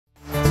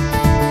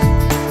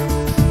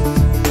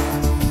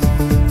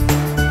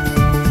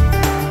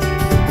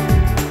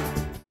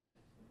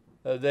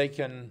they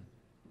can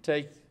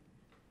take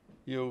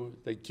you,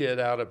 the kid,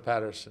 out of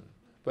Patterson,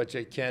 but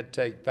you can't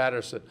take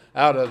Patterson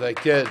out of the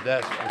kid,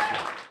 that's for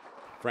sure.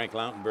 Frank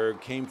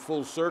Lautenberg came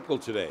full circle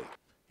today.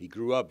 He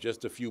grew up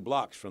just a few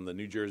blocks from the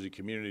New Jersey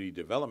Community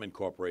Development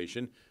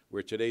Corporation,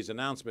 where today's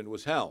announcement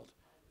was held,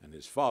 and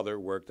his father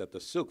worked at the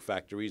silk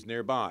factories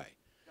nearby.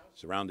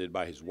 Surrounded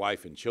by his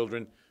wife and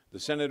children, the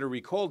senator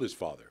recalled his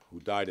father, who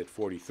died at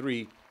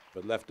 43,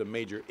 but left a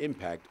major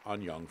impact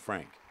on young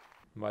Frank.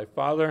 My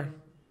father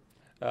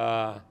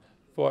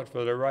fought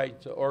for the right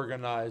to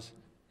organize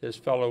his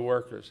fellow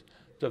workers,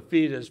 to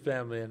feed his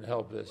family and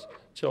help his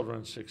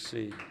children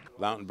succeed.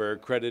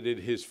 Lautenberg credited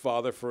his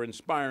father for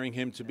inspiring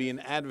him to be an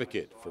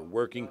advocate for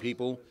working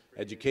people,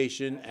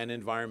 education, and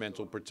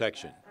environmental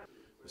protection.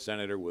 The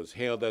senator was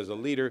hailed as a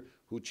leader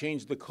who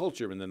changed the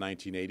culture in the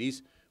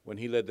 1980s when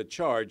he led the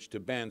charge to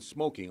ban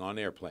smoking on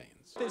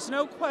airplanes. There's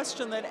no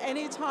question that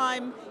any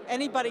time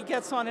anybody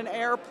gets on an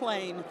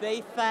airplane,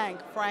 they thank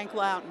Frank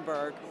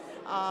Lautenberg.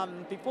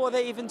 Before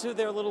they even do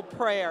their little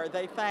prayer,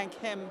 they thank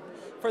him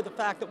for the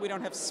fact that we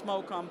don't have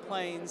smoke on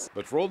planes.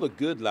 But for all the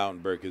good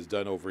Lautenberg has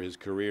done over his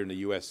career in the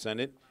U.S.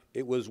 Senate,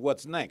 it was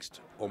what's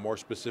next, or more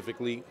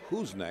specifically,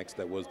 who's next,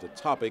 that was the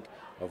topic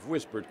of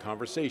whispered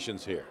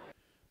conversations here.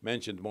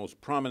 Mentioned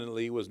most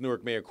prominently was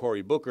Newark Mayor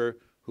Cory Booker,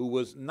 who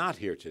was not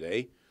here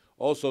today.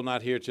 Also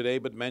not here today,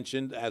 but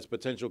mentioned as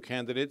potential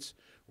candidates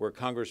were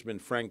Congressman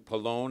Frank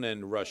Pallone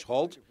and Rush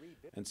Holt,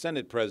 and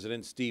Senate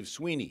President Steve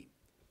Sweeney.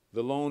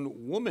 The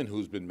lone woman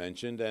who's been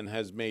mentioned and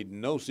has made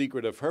no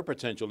secret of her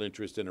potential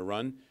interest in a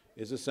run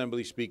is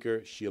Assembly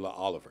Speaker Sheila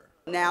Oliver.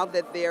 Now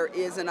that there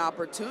is an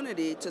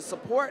opportunity to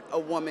support a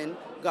woman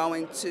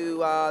going to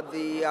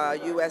the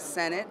U.S.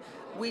 Senate,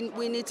 we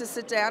need to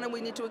sit down and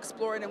we need to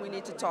explore it and we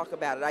need to talk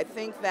about it. I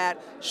think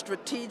that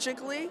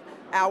strategically,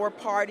 our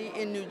party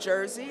in New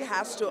Jersey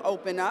has to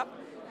open up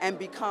and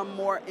become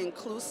more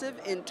inclusive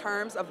in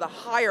terms of the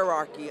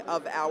hierarchy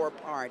of our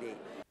party.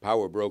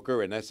 Power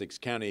broker and Essex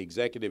County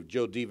Executive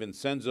Joe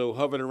DiVincenzo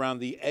hovered around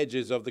the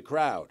edges of the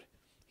crowd.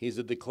 He's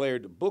a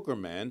declared Booker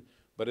man,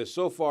 but has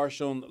so far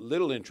shown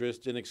little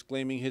interest in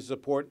exclaiming his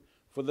support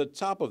for the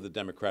top of the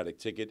Democratic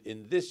ticket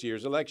in this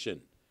year's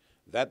election.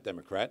 That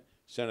Democrat,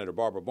 Senator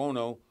Barbara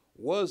Bono,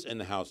 was in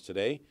the House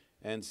today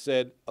and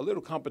said a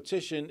little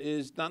competition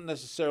is not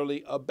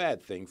necessarily a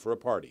bad thing for a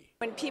party.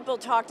 When people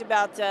talked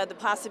about the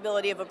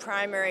possibility of a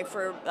primary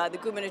for the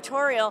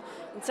gubernatorial,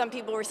 and some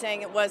people were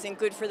saying it wasn't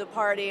good for the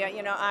party,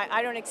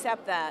 I don't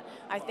accept that.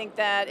 I think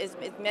that as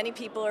many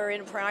people are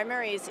in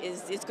primaries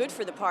is good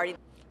for the party.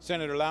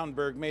 Senator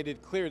Lautenberg made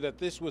it clear that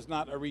this was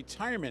not a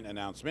retirement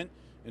announcement.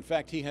 In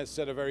fact, he has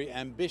set a very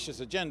ambitious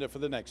agenda for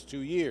the next 2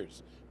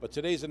 years. But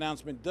today's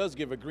announcement does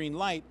give a green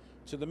light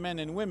to the men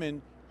and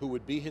women who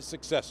would be his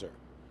successor.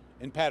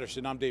 In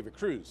Patterson, I'm David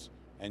Cruz,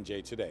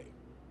 NJ Today.